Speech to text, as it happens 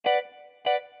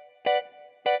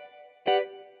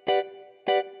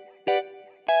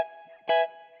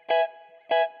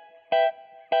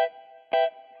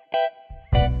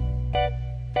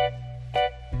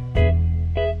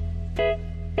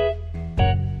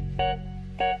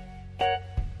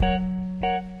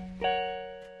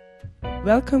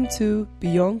Welcome to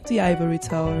Beyond the Ivory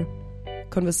Tower,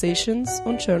 Conversations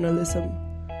on Journalism,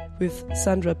 with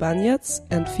Sandra Banyats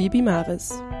and Phoebe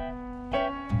Maris.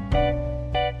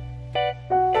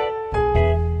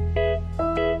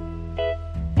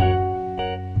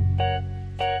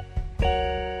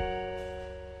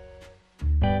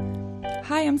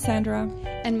 Hi, I'm Sandra.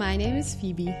 And my name is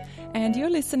Phoebe. And you're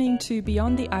listening to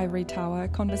Beyond the Ivory Tower,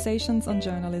 Conversations on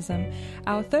Journalism,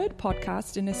 our third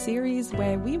podcast in a series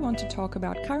where we want to talk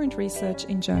about current research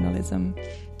in journalism.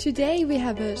 Today we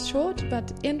have a short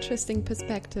but interesting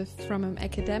perspective from an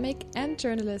academic and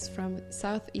journalist from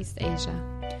Southeast Asia.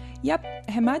 Yep,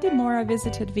 Hemadi Mora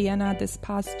visited Vienna this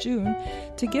past June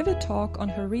to give a talk on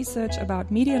her research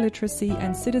about media literacy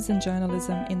and citizen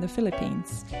journalism in the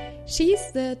Philippines.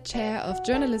 She's the chair of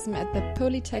journalism at the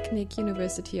Polytechnic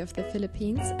University of the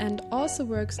Philippines and also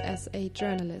works as a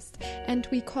journalist. And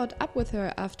we caught up with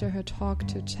her after her talk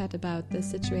to chat about the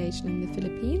situation in the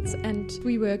Philippines, and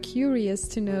we were curious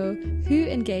to know who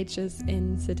engages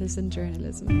in citizen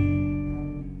journalism.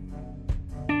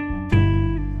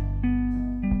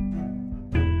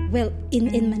 Well,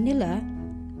 in Manila,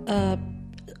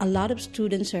 a lot of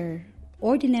students are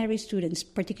ordinary students,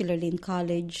 particularly in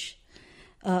college,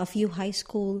 a few high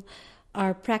school,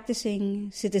 are practicing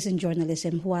citizen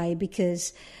journalism. Why?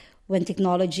 Because when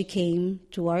technology came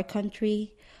to our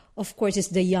country, of course, it's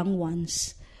the young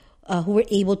ones who were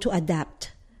able to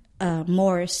adapt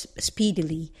more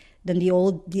speedily than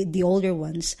the older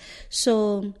ones.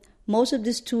 So most of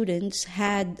the students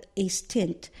had a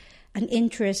stint, an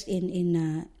interest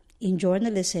in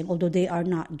journalism, although they are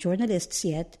not journalists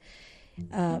yet.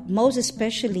 Most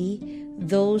especially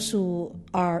those who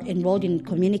are enrolled in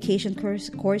communication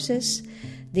courses,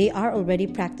 they are already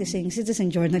practicing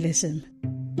citizen journalism.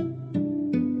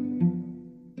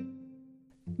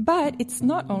 But it's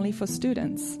not only for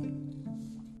students.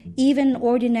 Even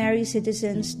ordinary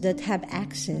citizens that have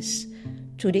access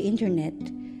to the internet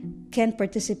can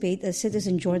participate as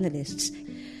citizen journalists.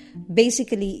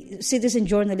 Basically, citizen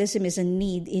journalism is a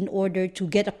need in order to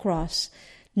get across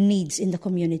needs in the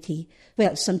community.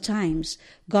 Well, sometimes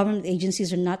government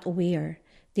agencies are not aware.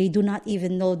 They do not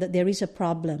even know that there is a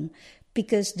problem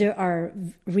because there are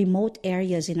remote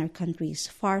areas in our countries,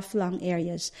 far-flung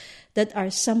areas that are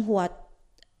somewhat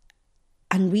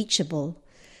unreachable.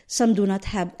 Some do not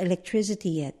have electricity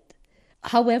yet.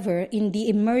 However, in the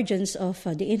emergence of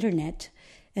the internet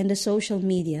and the social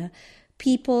media,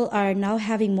 people are now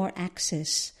having more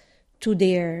access to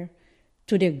their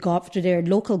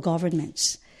local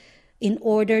governments in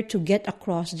order to get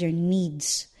across their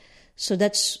needs. So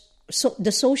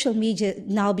the social media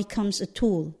now becomes a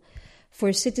tool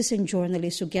for citizen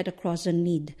journalists to get across the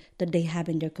need that they have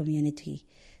in their community.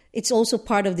 It's also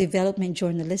part of development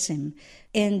journalism,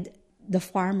 and the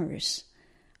farmers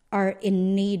are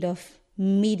in need of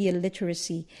media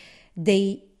literacy.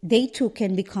 They too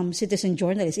can become citizen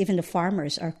journalists. Even the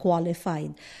farmers are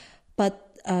qualified, but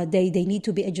they need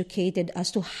to be educated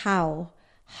as to how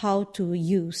to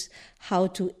use, how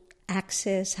to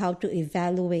access, how to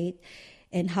evaluate,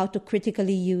 and how to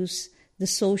critically use the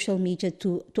social media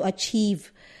to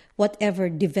achieve whatever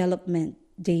development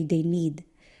they need.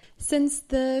 Since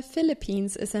the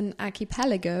Philippines is an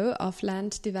archipelago of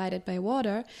land divided by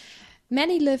water,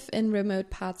 many live in remote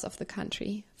parts of the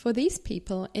country. For these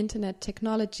people, internet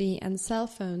technology and cell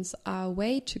phones are a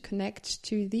way to connect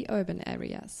to the urban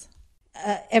areas.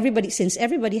 Since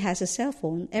everybody has a cell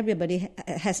phone, everybody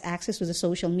has access to the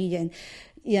social media,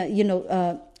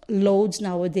 and loads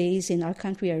nowadays in our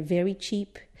country are very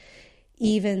cheap.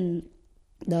 Even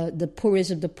the poorest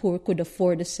of the poor could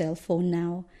afford a cell phone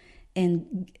now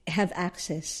and have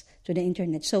access to the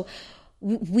internet. So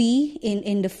we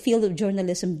in the field of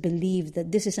journalism believe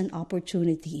that this is an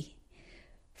opportunity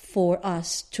for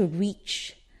us to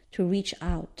reach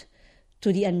out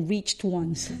to the unreached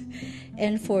ones,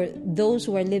 and for those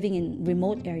who are living in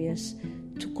remote areas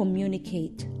to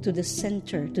communicate to the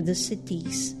center, to the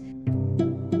cities.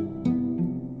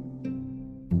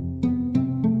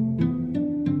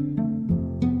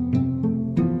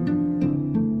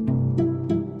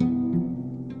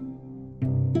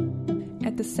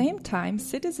 At the same time,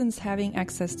 citizens having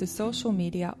access to social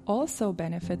media also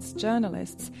benefits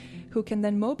journalists, who can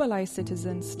then mobilize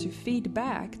citizens to feed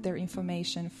back their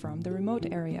information from the remote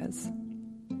areas.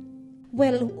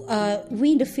 Well,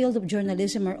 we in the field of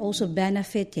journalism are also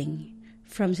benefiting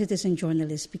from citizen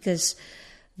journalists because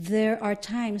there are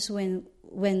times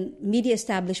when media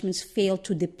establishments fail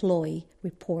to deploy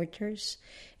reporters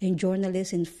and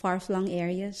journalists in far-flung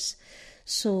areas.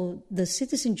 So the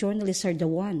citizen journalists are the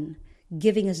one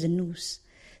giving us the news.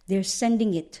 They're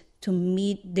sending it to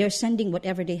meet. They're sending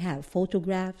whatever they have,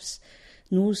 photographs,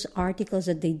 news articles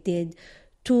that they did,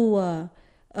 to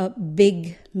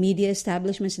big media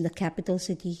establishments in the capital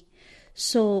city.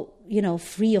 So,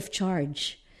 free of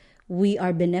charge, we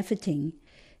are benefiting.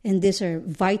 And these are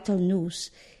vital news.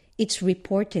 It's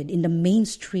reported in the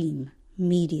mainstream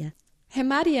media.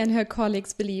 Hemadi and her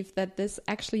colleagues believe that this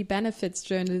actually benefits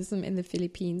journalism in the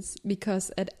Philippines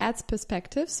because it adds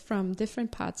perspectives from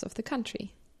different parts of the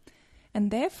country.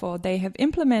 And therefore, they have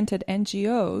implemented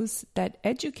NGOs that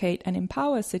educate and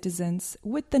empower citizens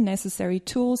with the necessary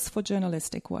tools for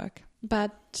journalistic work.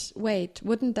 But wait,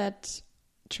 wouldn't that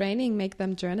training make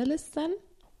them journalists then?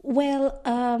 Well,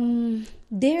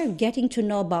 they're getting to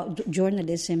know about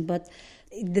journalism, but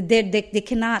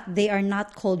they are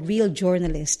not called real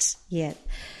journalists yet.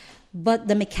 But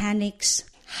the mechanics,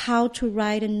 how to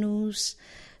write a news,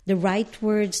 the right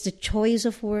words, the choice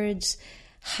of words,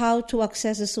 how to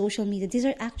access the social media, these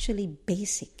are actually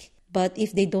basic. But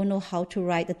if they don't know how to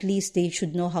write, at least they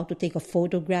should know how to take a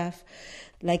photograph.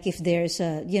 Like if there's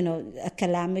a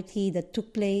calamity that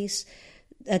took place,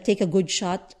 take a good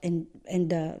shot and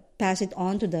pass it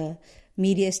on to the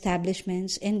media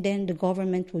establishments, and then the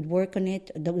government would work on it.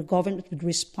 The government would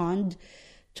respond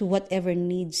to whatever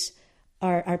needs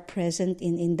are present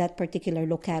in that particular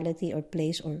locality or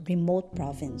place or remote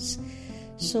province.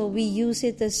 So we use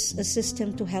it as a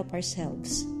system to help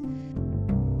ourselves.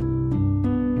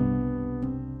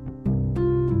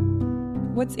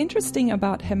 What's interesting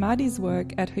about Hemadi's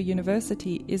work at her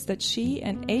university is that she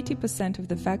and 80% of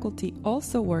the faculty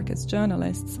also work as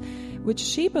journalists, which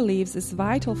she believes is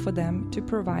vital for them to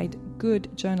provide good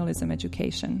journalism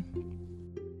education.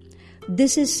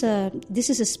 This is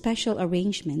a special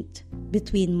arrangement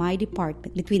between my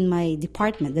department,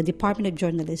 the Department of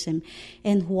Journalism,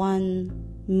 and one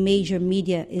major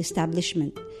media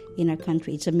establishment in our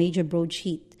country. It's a major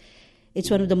broadsheet. It's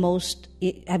one of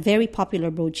a very popular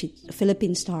broadsheet,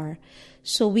 Philippine Star.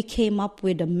 So we came up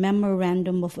with a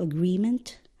memorandum of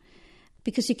agreement,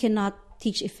 because you cannot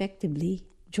teach effectively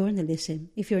journalism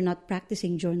if you're not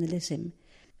practicing journalism.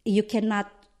 You cannot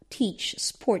teach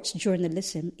sports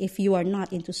journalism if you are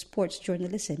not into sports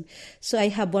journalism. So I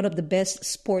have one of the best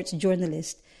sports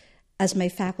journalists as my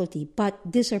faculty, but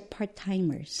these are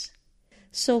part-timers.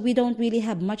 So we don't really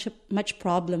have much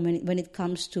problem when it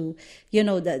comes to,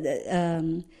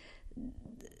 the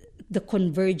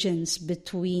convergence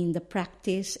between the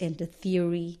practice and the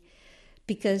theory,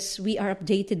 because we are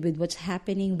updated with what's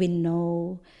happening. We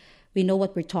know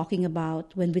what we're talking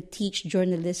about. When we teach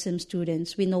journalism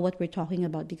students, we know what we're talking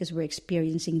about because we're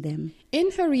experiencing them. In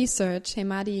her research,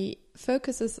 Hemadi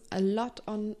focuses a lot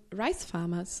on rice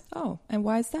farmers. Oh, and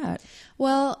why is that?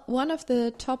 Well, one of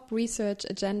the top research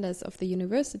agendas of the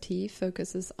university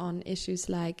focuses on issues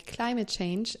like climate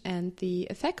change and the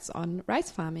effects on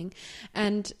rice farming.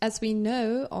 And as we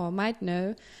know, or might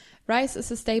know, rice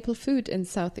is a staple food in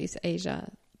Southeast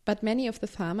Asia. But many of the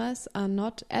farmers are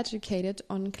not educated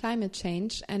on climate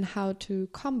change and how to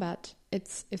combat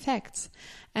its effects.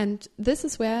 And this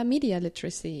is where media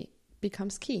literacy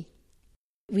becomes key.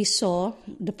 We saw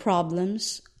the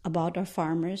problems about our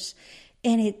farmers,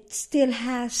 and it still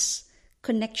has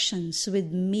connections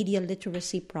with media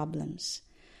literacy problems.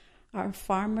 Our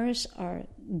farmers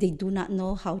they do not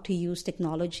know how to use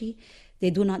technology. They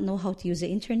do not know how to use the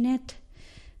internet.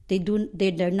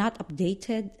 They're not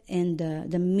updated, and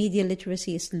the media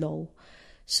literacy is low.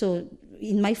 So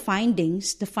in my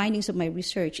findings, the findings of my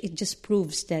research, it just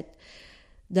proves that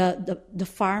the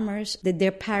farmers, that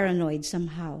they're paranoid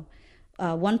somehow.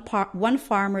 One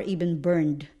farmer even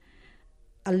burned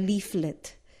a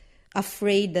leaflet,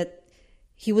 afraid that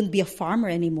he wouldn't be a farmer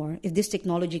anymore if this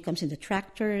technology comes in the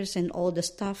tractors and all the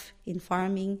stuff in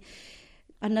farming.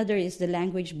 Another is the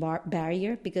language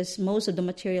barrier, because most of the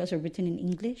materials are written in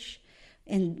English.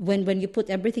 And when you put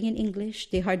everything in English,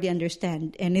 they hardly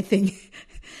understand anything.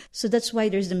 So that's why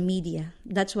there's the media.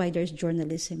 That's why there's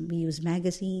journalism. We use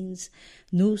magazines,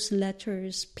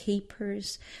 newsletters,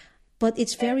 papers. But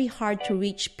it's very hard to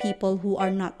reach people who are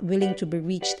not willing to be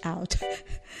reached out.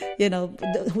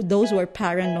 Those who are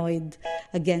paranoid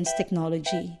against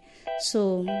technology.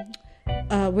 So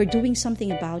we're doing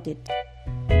something about it.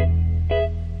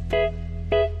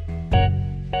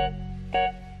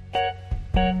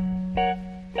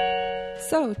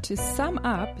 So, to sum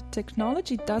up,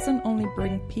 technology doesn't only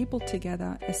bring people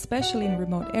together, especially in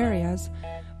remote areas,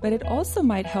 but it also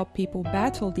might help people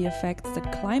battle the effects that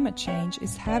climate change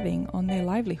is having on their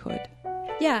livelihood.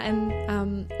 Yeah,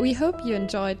 and we hope you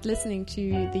enjoyed listening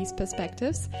to these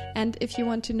perspectives. And if you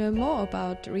want to know more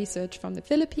about research from the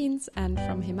Philippines and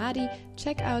from Hemadi,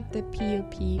 check out the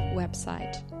PUP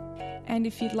website. And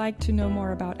if you'd like to know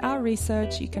more about our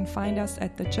research, you can find us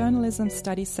at the Journalism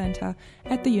Studies Center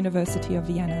at the University of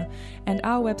Vienna. And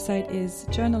our website is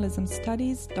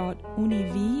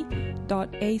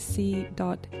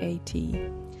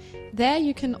journalismstudies.univ.ac.at. There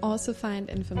you can also find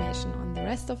information on the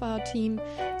rest of our team,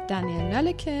 Daniel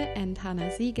Nölleke and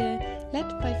Hanna Siegel, led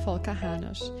by Volker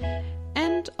Hanusch,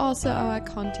 and also our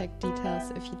contact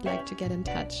details if you'd like to get in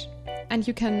touch. And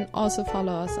you can also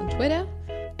follow us on Twitter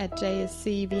at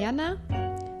JSC Vienna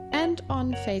and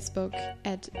on Facebook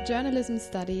at Journalism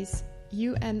Studies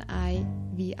UNIVIE.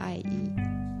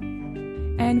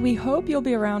 And we hope you'll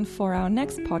be around for our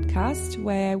next podcast,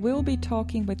 where we'll be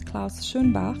talking with Klaus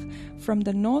Schönbach from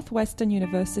the Northwestern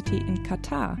University in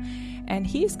Qatar. And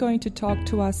he's going to talk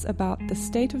to us about the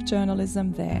state of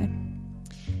journalism there.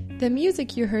 The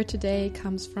music you heard today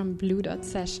comes from Blue Dot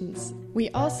Sessions.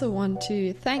 We also want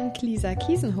to thank Lisa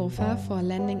Kiesenhofer for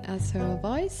lending us her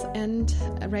voice and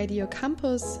Radio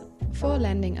Campus for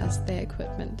lending us their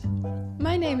equipment.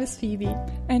 My name is Phoebe.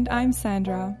 And I'm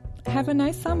Sandra. Have a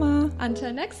nice summer.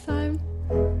 Until next time.